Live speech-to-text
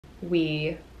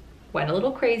we went a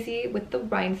little crazy with the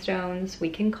rhinestones. We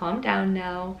can calm down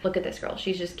now. Look at this girl,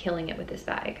 she's just killing it with this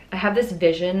bag. I have this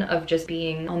vision of just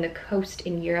being on the coast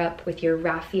in Europe with your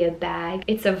raffia bag.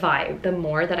 It's a vibe. The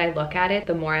more that I look at it,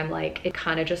 the more I'm like, it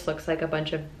kind of just looks like a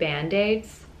bunch of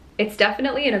band-aids. It's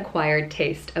definitely an acquired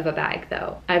taste of a bag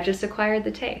though. I've just acquired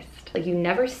the taste. Like, you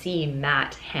never see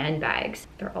matte handbags.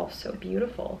 They're all so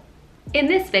beautiful. In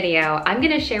this video, I'm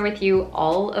gonna share with you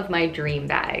all of my dream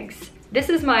bags. This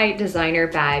is my designer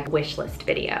bag wish list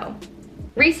video.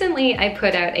 Recently, I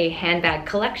put out a handbag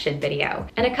collection video,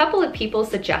 and a couple of people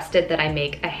suggested that I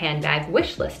make a handbag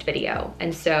wish list video,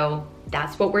 and so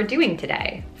that's what we're doing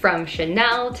today. From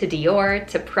Chanel to Dior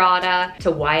to Prada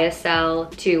to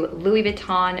YSL to Louis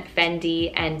Vuitton,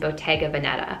 Fendi, and Bottega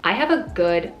Veneta. I have a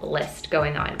good list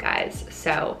going on, guys.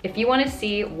 So if you want to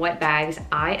see what bags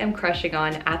I am crushing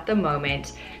on at the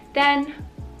moment, then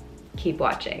keep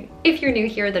watching. If you're new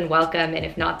here, then welcome, and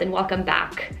if not, then welcome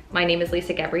back. My name is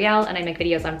Lisa Gabrielle, and I make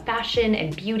videos on fashion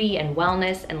and beauty and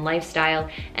wellness and lifestyle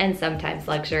and sometimes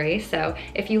luxury. So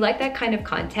if you like that kind of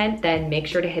content, then make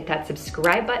sure to hit that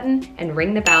subscribe button and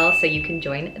ring the bell so you can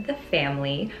join the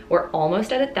family. We're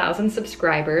almost at 1,000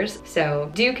 subscribers,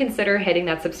 so do consider hitting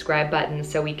that subscribe button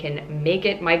so we can make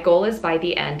it. My goal is by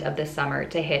the end of the summer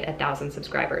to hit 1,000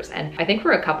 subscribers, and I think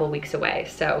we're a couple weeks away.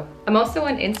 So I'm also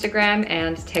on Instagram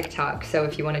and TikTok, so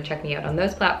if you want to check me out on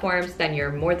those platforms, then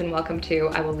you're more than welcome to.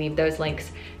 I will leave those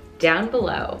links down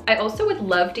below. I also would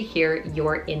love to hear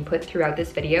your input throughout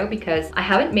this video because I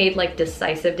haven't made like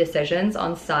decisive decisions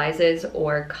on sizes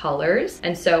or colors.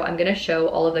 And so I'm gonna show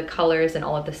all of the colors and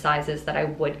all of the sizes that I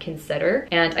would consider.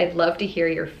 And I'd love to hear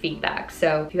your feedback.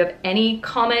 So if you have any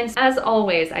comments, as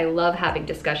always, I love having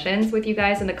discussions with you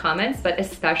guys in the comments, but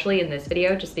especially in this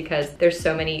video, just because there's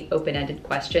so many open-ended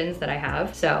questions that I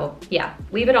have. So yeah,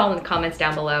 leave it all in the comments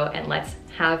down below and let's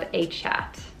have a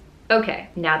chat. Okay,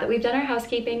 now that we've done our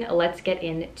housekeeping, let's get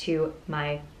into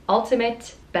my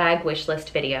ultimate bag wish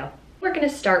list video. We're gonna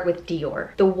start with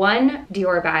Dior. The one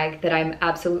Dior bag that I'm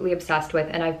absolutely obsessed with,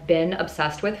 and I've been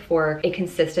obsessed with for a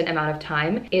consistent amount of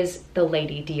time, is the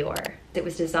Lady Dior. It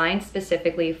was designed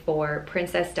specifically for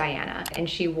Princess Diana, and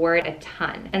she wore it a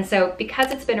ton. And so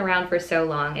because it's been around for so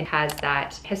long, it has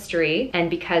that history, and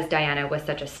because Diana was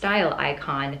such a style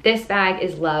icon, this bag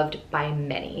is loved by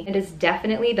many. It is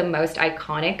definitely the most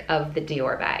iconic of the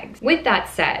Dior bags. With that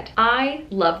said, I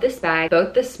love this bag.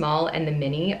 Both the small and the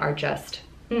mini are just,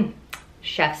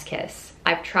 chef's kiss.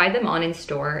 I've tried them on in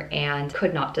store and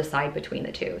could not decide between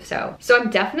the two. So I'm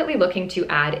definitely looking to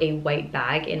add a white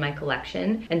bag in my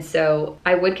collection. And so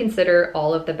I would consider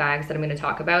all of the bags that I'm going to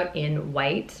talk about in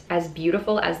white. As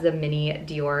beautiful as the mini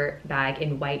Dior bag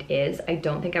in white is, I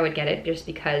don't think I would get it just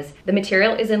because the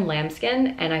material is in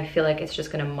lambskin and I feel like it's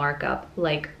just going to mark up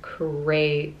like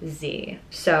crazy.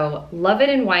 So love it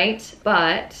in white,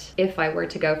 but if I were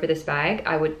to go for this bag,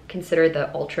 I would consider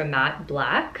the ultra matte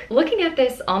black. Looking at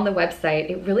this on the website,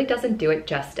 it really doesn't do it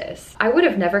justice. I would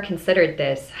have never considered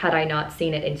this had I not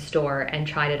seen it in store and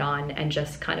tried it on, and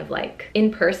just kind of like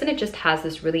in person, it just has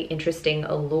this really interesting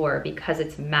allure because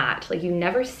it's matte. Like, you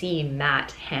never see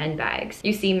matte handbags.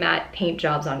 You see matte paint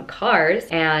jobs on cars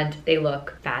and they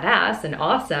look badass and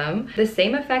awesome. The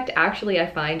same effect actually I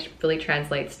find really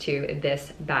translates to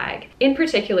this bag, in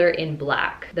particular in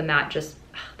black. The matte just,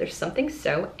 there's something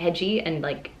so edgy and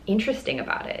like interesting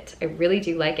about it. I really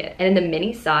do like it. And in the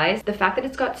mini size, the fact that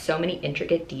it's got so many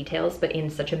intricate details but in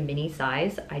such a mini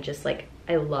size,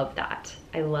 I love that.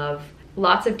 I love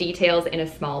lots of details in a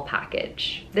small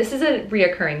package. This is a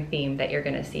reoccurring theme that you're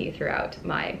gonna see throughout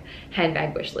my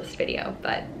handbag wish list video.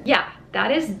 But yeah, that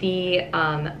is the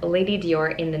Lady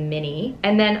Dior in the mini.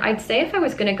 And then I'd say if I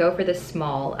was gonna go for the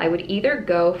small, I would either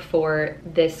go for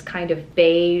this kind of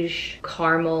beige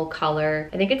caramel color.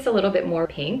 I think it's a little bit more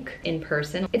pink in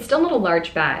person. It's still not a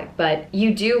large bag, but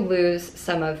you do lose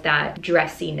some of that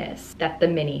dressiness that the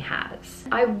mini has.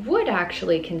 I would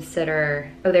actually consider,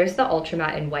 oh, there's the ultra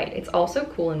matte in white. It's also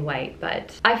cool in white,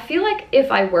 but I feel like if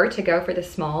I were to go for the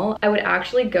small, I would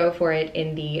actually go for it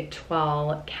in the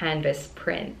toile canvas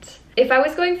print. If I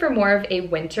was going for more of a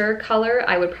winter color,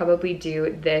 I would probably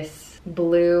do this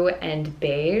blue and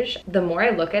beige. The more I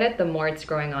look at it, the more it's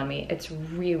growing on me. It's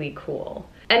really cool.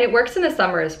 And it works in the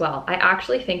summer as well. I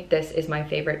actually think this is my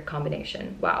favorite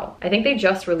combination. Wow. I think they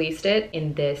just released it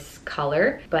in this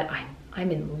color, but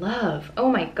I'm in love.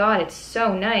 Oh my God, it's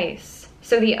so nice.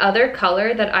 So the other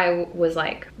color that I was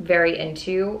like very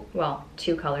into, well,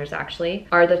 two colors actually,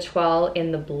 are the toile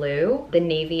in the blue, the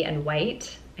navy and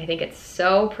white. I think it's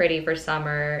so pretty for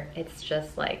summer. It's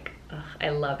just like, ugh, I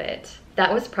love it.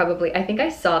 That was probably, I think I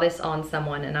saw this on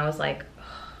someone and I was like, ugh,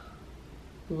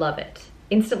 love it.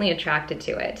 instantly attracted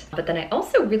to it. But then I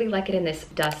also really like it in this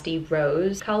dusty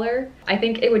rose color. I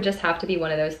think it would just have to be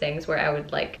one of those things where I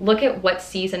would like look at what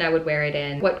season I would wear it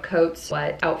in, what coats,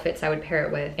 what outfits I would pair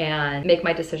it with, and make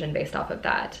my decision based off of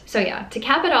that. So yeah, to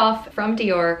cap it off from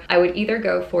Dior, I would either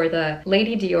go for the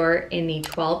Lady Dior in the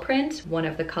toile print, one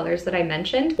of the colors that I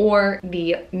mentioned, or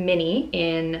the mini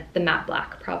in the matte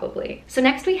black probably. So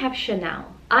next we have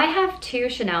Chanel. I have two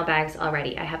Chanel bags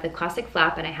already. I have the classic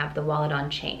flap and I have the wallet on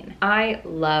chain. I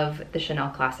love the Chanel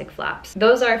classic flaps.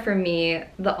 Those are for me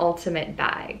the ultimate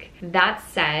bag. That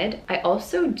said, I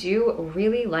also do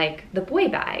really like the boy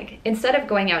bag. Instead of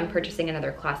going out and purchasing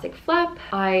another classic flap,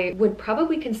 I would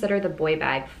probably consider the boy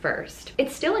bag first.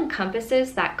 It still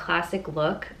encompasses that classic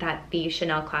look that the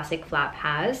Chanel classic flap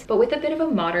has, but with a bit of a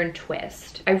modern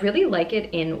twist. I really like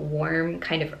it in warm,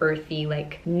 kind of earthy,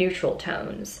 like neutral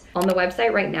tones. On the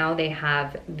website right now, they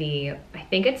have the, I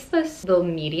think it's the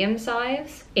medium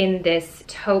size in this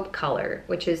taupe color,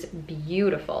 which is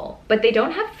beautiful, but they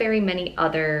don't have very many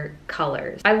other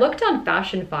colors. I looked on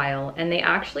Fashion File and they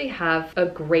actually have a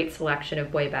great selection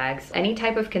of boy bags. Any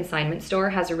type of consignment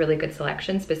store has a really good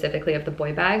selection specifically of the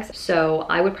boy bags. So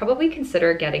I would probably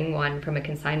consider getting one from a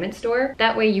consignment store.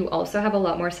 That way you also have a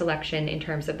lot more selection in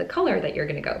terms of the color that you're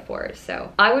gonna go for.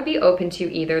 So I would be open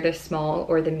to either the small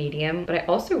or the medium, but I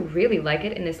also really like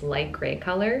it in this light gray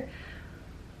color.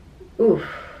 Ooh,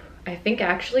 I think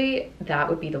actually that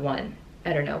would be the one.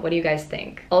 I don't know, what do you guys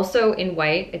think? Also in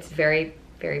white, it's very,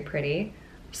 very pretty.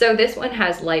 So this one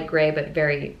has light gray but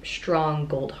very strong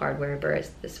gold hardware,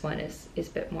 whereas this one is a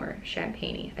bit more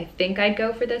champagne-y. I think I'd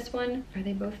go for this one. Are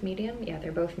they both medium? Yeah,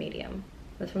 they're both medium.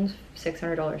 This one's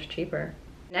 $600 cheaper.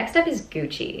 Next up is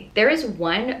Gucci. There is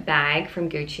one bag from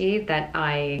Gucci that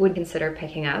I would consider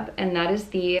picking up, and that is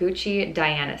the Gucci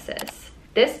Dionysus.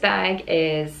 This bag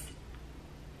is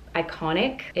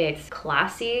iconic, it's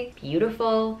classy,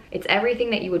 beautiful, it's everything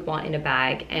that you would want in a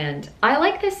bag. And I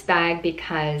like this bag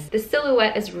because the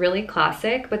silhouette is really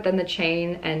classic, but then the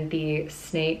chain and the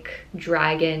snake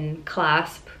dragon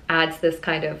clasp adds this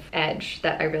kind of edge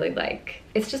that I really like.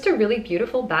 It's just a really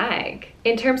beautiful bag.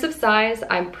 In terms of size,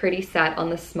 I'm pretty set on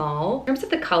the small. In terms of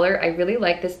the color, I really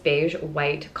like this beige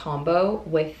white combo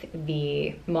with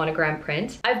the monogram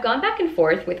print. I've gone back and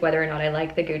forth with whether or not I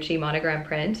like the Gucci monogram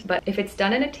print, but if it's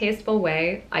done in a tasteful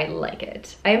way, I like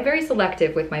it. I am very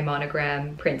selective with my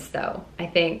monogram prints though. I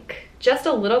think just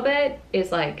a little bit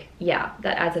is like, yeah,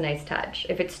 that adds a nice touch.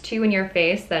 If it's too in your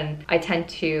face, then I tend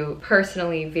to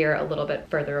personally veer a little bit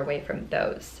further away from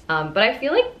those. But I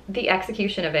feel like the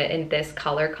execution of it in this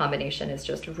color combination is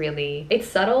just really, it's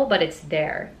subtle, but it's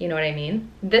there. You know what I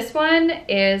mean? This one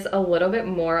is a little bit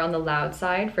more on the loud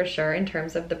side for sure in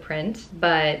terms of the print,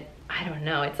 but I don't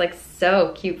know, it's like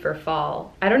so cute for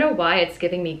fall. I don't know why it's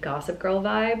giving me Gossip Girl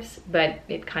vibes, but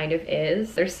it kind of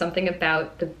is. There's something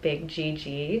about the big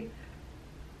GG.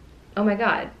 Oh my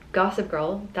god, Gossip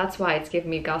Girl. That's why it's giving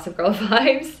me Gossip Girl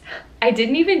vibes. I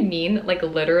didn't even mean like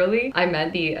literally. I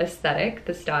meant the aesthetic,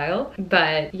 the style.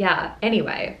 But yeah,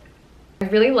 anyway. I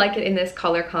really like it in this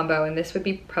color combo, and this would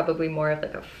be probably more of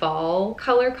like a fall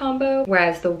color combo,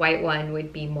 whereas the white one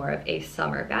would be more of a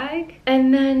summer bag.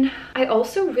 And then I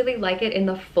also really like it in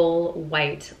the full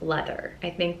white leather. I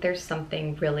think there's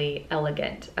something really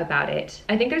elegant about it.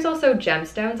 I think there's also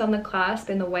gemstones on the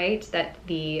clasp in the white that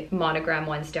the monogram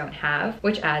ones don't have,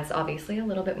 which adds obviously a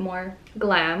little bit more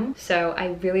glam. So I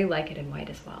really like it in white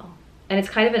as well. And it's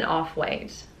kind of an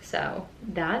off-white. So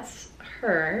that's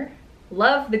her.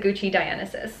 Love the Gucci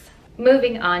Dionysus.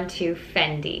 Moving on to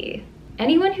Fendi.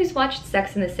 Anyone who's watched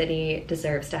Sex and the City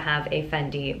deserves to have a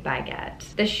Fendi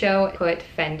baguette. The show put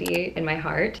Fendi in my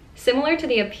heart. Similar to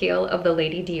the appeal of the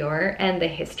Lady Dior and the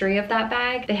history of that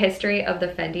bag, the history of the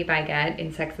Fendi baguette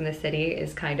in Sex and the City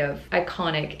is kind of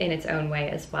iconic in its own way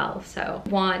as well. So I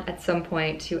want at some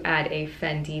point to add a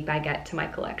Fendi baguette to my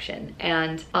collection.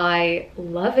 And I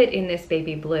love it in this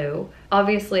baby blue.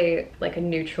 Obviously, like a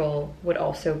neutral would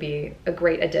also be a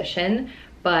great addition.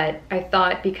 But I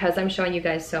thought because I'm showing you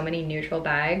guys so many neutral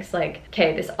bags, like,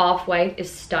 okay, this off-white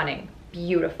is stunning,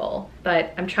 beautiful.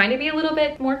 But I'm trying to be a little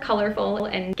bit more colorful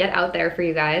and get out there for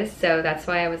you guys. So that's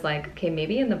why I was like, okay,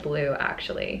 maybe in the blue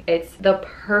actually. It's the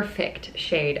perfect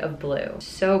shade of blue.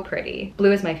 So pretty.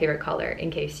 Blue is my favorite color,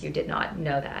 in case you did not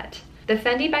know that. The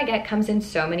Fendi baguette comes in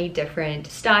so many different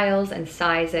styles and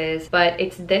sizes, but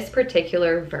it's this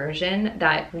particular version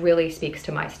that really speaks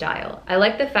to my style. I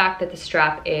like the fact that the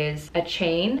strap is a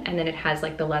chain and then it has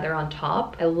like the leather on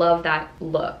top. I love that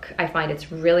look. I find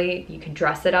it's really, you can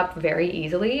dress it up very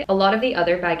easily. A lot of the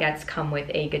other baguettes come with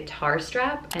a guitar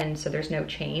strap, and so there's no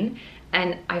chain.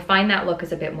 And I find that look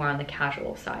is a bit more on the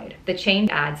casual side. The chain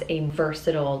adds a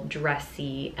versatile,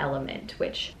 dressy element,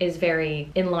 which is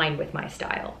very in line with my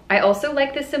style. I also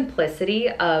like the simplicity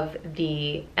of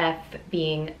the F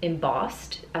being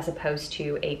embossed as opposed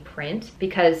to a print,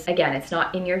 because again, it's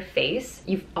not in your face.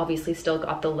 You've obviously still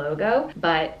got the logo,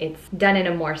 but it's done in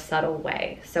a more subtle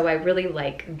way. So I really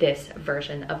like this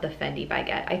version of the Fendi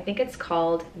baguette. I think it's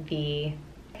called the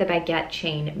baguette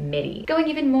chain midi. Going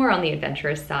even more on the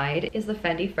adventurous side is the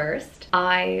Fendi first.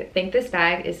 I think this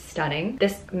bag is stunning.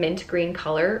 This mint green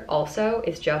color also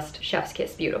is just chef's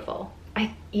kiss beautiful.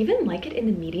 I even like it in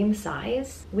the medium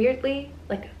size, weirdly.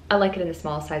 Like, I like it in the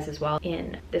small size as well,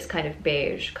 in this kind of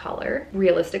beige color.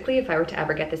 Realistically, if I were to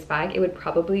ever get this bag, it would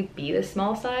probably be the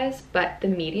small size, but the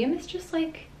medium is just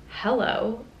like,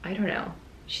 hello, I don't know.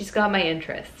 She's got my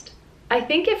interest. I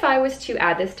think if I was to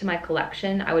add this to my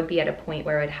collection, I would be at a point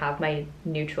where I'd have my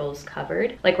neutrals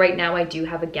covered. Like right now I do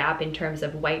have a gap in terms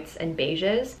of whites and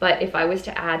beiges, but if I was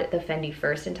to add the Fendi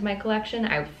first into my collection,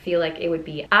 I feel like it would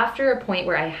be after a point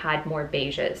where I had more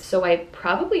beiges. So I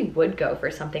probably would go for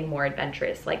something more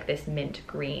adventurous like this mint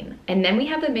green. And then we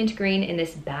have the mint green in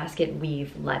this basket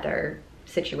weave leather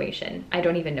situation. I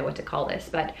don't even know what to call this,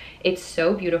 but it's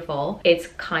so beautiful. It's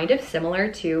kind of similar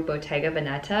to Bottega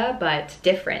Veneta, but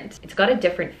different. It's got a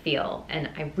different feel and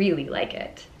I really like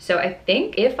it. So I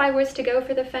think if I was to go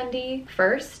for the Fendi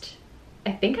first,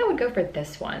 I think I would go for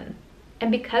this one.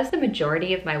 And because the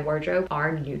majority of my wardrobe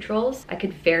are neutrals, I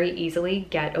could very easily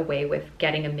get away with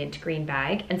getting a mint green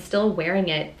bag and still wearing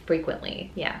it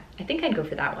frequently. Yeah, I think I'd go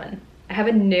for that one. I have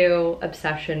a new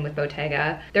obsession with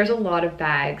Bottega. There's a lot of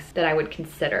bags that I would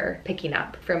consider picking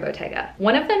up from Bottega.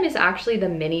 One of them is actually the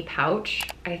mini pouch.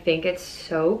 I think it's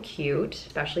so cute,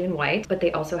 especially in white, but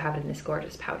they also have it in this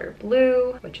gorgeous powder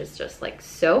blue, which is just like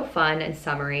so fun and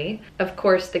summery. Of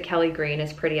course, the Kelly green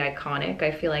is pretty iconic.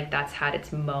 I feel like that's had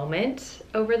its moment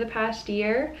over the past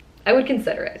year. I would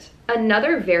consider it.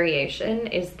 Another variation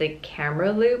is the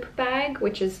camera loop bag,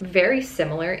 which is very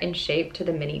similar in shape to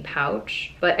the mini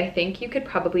pouch, but I think you could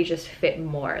probably just fit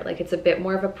more. Like it's a bit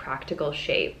more of a practical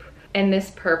shape. And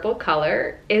this purple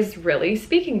color is really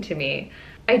speaking to me.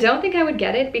 I don't think I would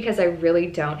get it because I really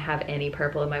don't have any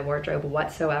purple in my wardrobe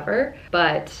whatsoever,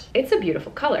 but it's a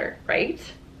beautiful color, right?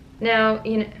 Now,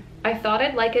 you know, I thought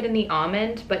I'd like it in the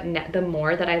almond, but the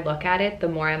more that I look at it, the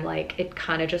more I'm like, it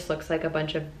kind of just looks like a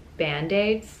bunch of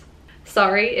band-aids.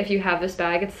 Sorry if you have this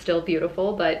bag, it's still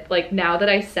beautiful, but like now that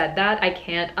I said that, I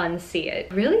can't unsee it.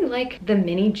 I really like the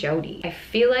mini Jody. I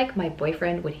feel like my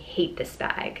boyfriend would hate this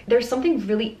bag. There's something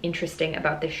really interesting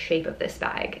about the shape of this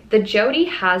bag. The Jody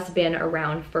has been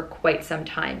around for quite some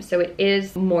time, so it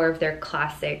is more of their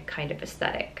classic kind of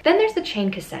aesthetic. Then there's the chain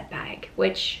cassette bag,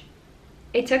 which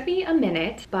it took me a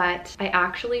minute, but I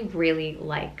actually really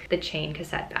like the chain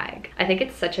cassette bag. I think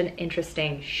it's such an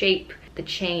interesting shape. The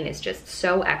chain is just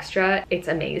so extra. It's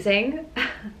amazing.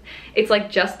 It's like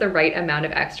just the right amount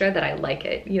of extra that I like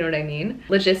it. You know what I mean?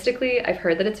 Logistically, I've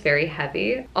heard that it's very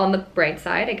heavy. On the bright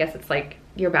side, I guess it's like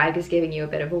your bag is giving you a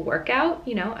bit of a workout,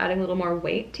 you know, adding a little more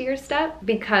weight to your step.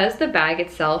 Because the bag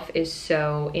itself is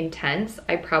so intense,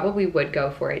 I probably would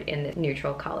go for it in the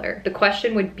neutral color. The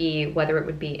question would be whether it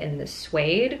would be in the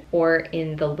suede or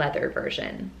in the leather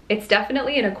version. It's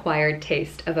definitely an acquired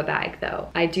taste of a bag though.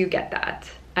 I do get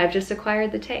that. I've just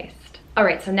acquired the taste. All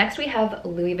right, so next we have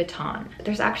Louis Vuitton.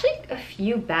 There's actually a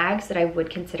few bags that I would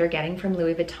consider getting from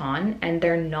Louis Vuitton, and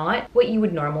they're not what you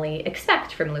would normally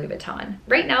expect from Louis Vuitton.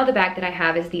 Right now, the bag that I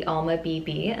have is the Alma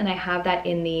BB, and I have that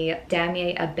in the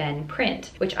Damier Ebene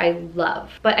print, which I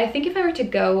love. But I think if I were to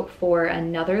go for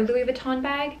another Louis Vuitton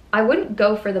bag, I wouldn't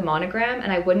go for the monogram,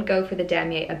 and I wouldn't go for the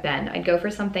Damier Ebene. I'd go for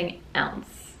something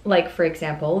else. Like, for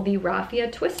example, the raffia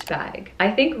twist bag.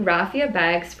 I think raffia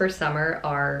bags for summer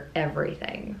are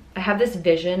everything. I have this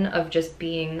vision of just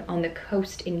being on the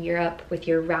coast in Europe with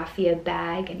your raffia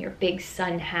bag and your big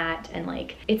sun hat, and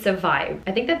like, it's a vibe.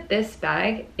 I think that this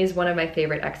bag is one of my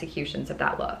favorite executions of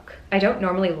that look. I don't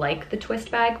normally like the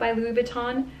twist bag by Louis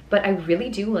Vuitton, but I really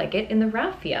do like it in the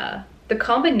raffia. The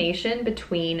combination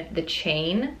between the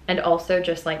chain and also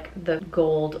just like the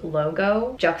gold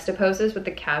logo juxtaposes with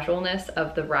the casualness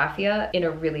of the raffia in a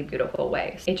really beautiful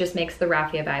way. It just makes the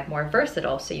raffia bag more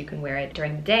versatile, so you can wear it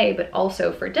during the day, but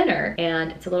also for dinner,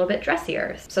 and it's a little bit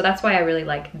dressier. So that's why I really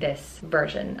like this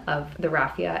version of the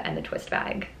raffia and the twist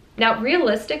bag. Now,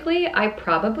 realistically, I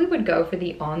probably would go for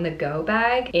the on-the-go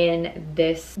bag in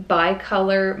this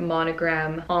bicolor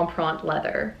monogram empreinte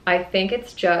leather. I think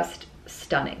it's just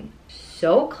stunning.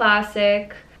 So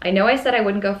classic. I know I said I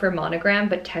wouldn't go for monogram,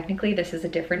 but technically this is a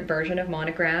different version of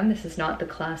monogram. This is not the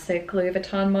classic Louis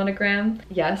Vuitton monogram.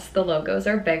 Yes, the logos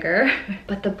are bigger,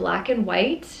 but the black and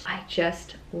white, I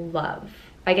just love.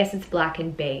 I guess it's black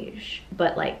and beige,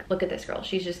 but like, look at this girl.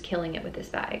 She's just killing it with this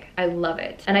bag. I love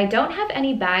it. And I don't have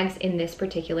any bags in this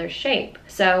particular shape,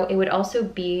 so it would also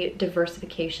be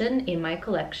diversification in my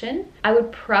collection. I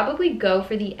would probably go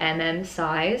for the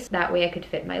size. That way I could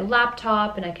fit my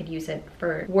laptop and I could use it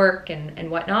for work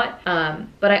and whatnot.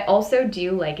 But I also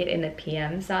do like it in the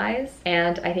PM size.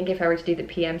 And I think if I were to do the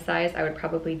PM size, I would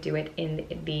probably do it in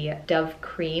the Dove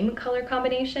Cream color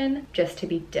combination just to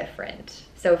be different.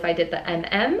 So if I did the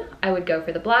I would go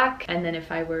for the black, and then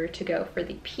if I were to go for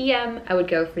the PM, I would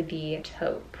go for the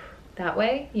taupe. That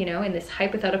way, you know, in this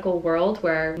hypothetical world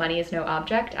where money is no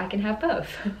object, I can have both.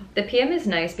 The PM is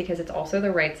nice because it's also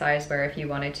the right size where if you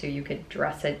wanted to, you could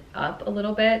dress it up a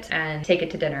little bit and take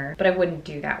it to dinner, but I wouldn't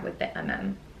do that with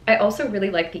the I also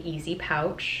really like the Easy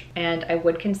pouch, and I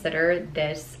would consider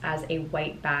this as a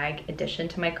white bag addition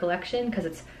to my collection because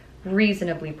it's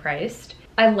reasonably priced.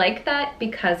 I like that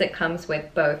because it comes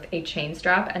with both a chain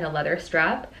strap and a leather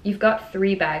strap. You've got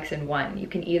 3 bags in one. You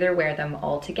can either wear them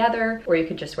all together, or you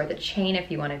could just wear the chain if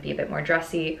you want to be a bit more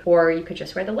dressy, or you could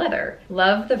just wear the leather.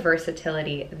 Love the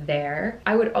versatility there.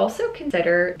 I would also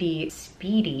consider the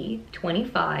Speedy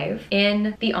 25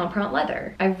 in the empreinte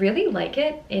leather. I really like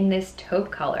it in this taupe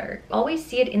color. Always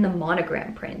see it in the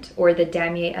monogram print, or the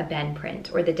damier ebene print,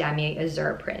 or the damier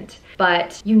azur print,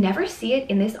 but you never see it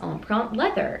in this empreinte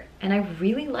leather. And I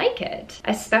really like it,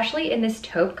 especially in this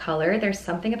taupe color. There's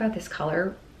something about this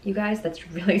color, you guys,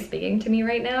 that's really speaking to me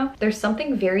right now. There's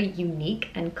something very unique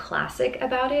and classic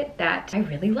about it that I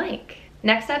really like.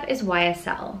 Next up is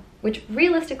YSL, which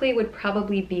realistically would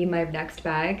probably be my next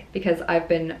bag because I've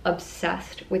been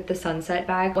obsessed with the sunset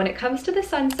bag. When it comes to the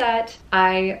sunset,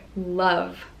 I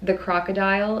love the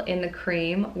crocodile in the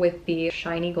cream with the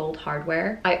shiny gold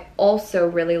hardware. I also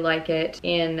really like it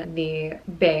in the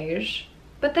beige.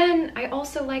 But then I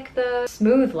also like the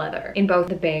smooth leather in both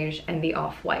the beige and the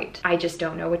off-white. I just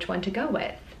don't know which one to go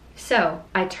with. So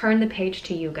I turn the page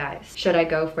to you guys. Should I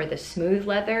go for the smooth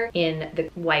leather in the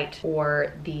white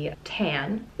or the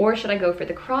tan? Or should I go for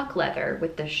the croc leather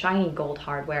with the shiny gold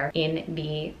hardware in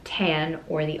the tan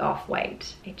or the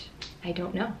off-white? I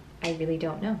don't know. I really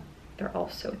don't know. They're all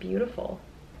so beautiful.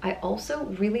 I also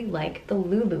really like the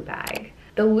Lulu bag.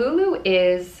 The Lulu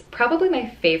is probably my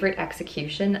favorite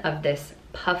execution of this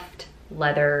puffed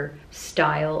leather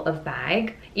style of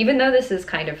bag. Even though this is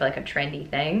kind of like a trendy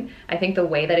thing, I think the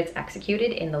way that it's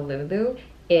executed in the Lulu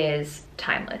is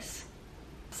timeless.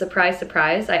 Surprise,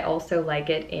 surprise, I also like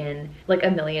it in like a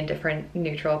million different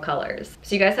neutral colors.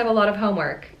 So you guys have a lot of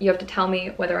homework. You have to tell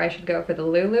me whether I should go for the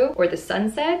Lulu or the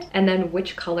sunset, and then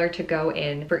which color to go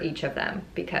in for each of them,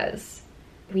 because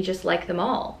we just like them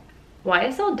all.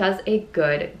 YSL does a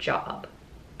good job.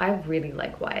 I really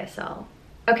like YSL.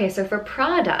 Okay, so for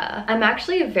Prada, I'm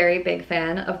actually a very big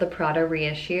fan of the Prada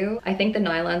reissue. I think the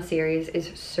nylon series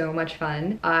is so much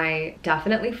fun. I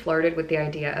definitely flirted with the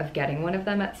idea of getting one of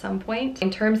them at some point. In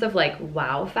terms of like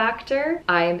wow factor,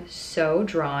 I'm so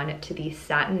drawn to the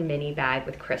satin mini bag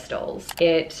with crystals.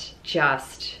 It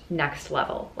just next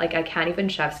level. Like I can't even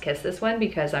chef's kiss this one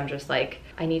because I'm just like,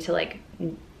 I need to like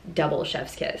double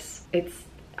chef's kiss. It's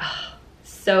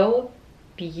so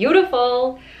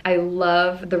beautiful. I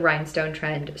love the rhinestone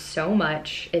trend so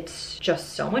much. It's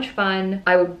just so much fun.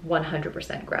 I would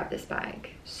 100% grab this bag.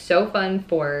 So fun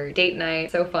for date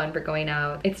night, so fun for going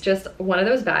out. It's just one of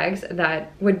those bags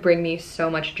that would bring me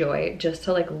so much joy just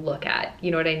to like look at,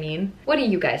 you know what I mean? What do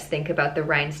you guys think about the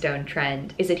rhinestone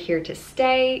trend? Is it here to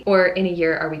stay? Or in a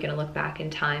year, are we gonna look back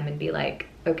in time and be like,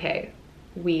 okay,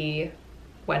 we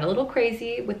went a little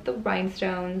crazy with the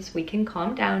rhinestones. We can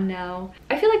calm down now.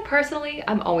 I feel like personally,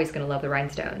 I'm always gonna love the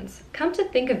rhinestones. Come to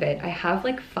think of it, I have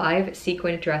like 5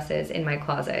 sequin dresses in my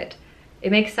closet.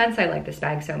 It makes sense I like this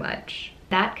bag so much.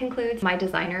 That concludes my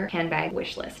designer handbag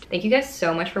wish list. Thank you guys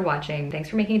so much for watching. Thanks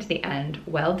for making it to the end.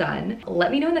 Well done.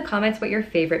 Let me know in the comments what your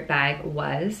favorite bag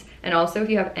was. And also if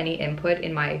you have any input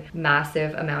in my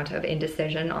massive amount of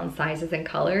indecision on sizes and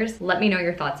colors, let me know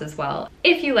your thoughts as well.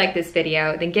 If you like this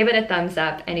video, then give it a thumbs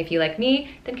up. And if you like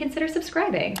me, then consider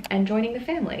subscribing and joining the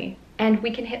family. And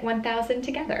we can hit 1,000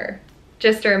 together.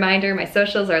 Just a reminder, my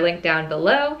socials are linked down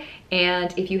below,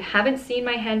 and if you haven't seen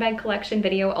my handbag collection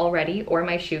video already or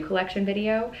my shoe collection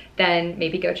video, then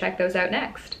maybe go check those out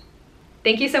next.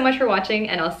 Thank you so much for watching,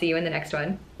 and I'll see you in the next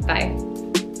one. Bye.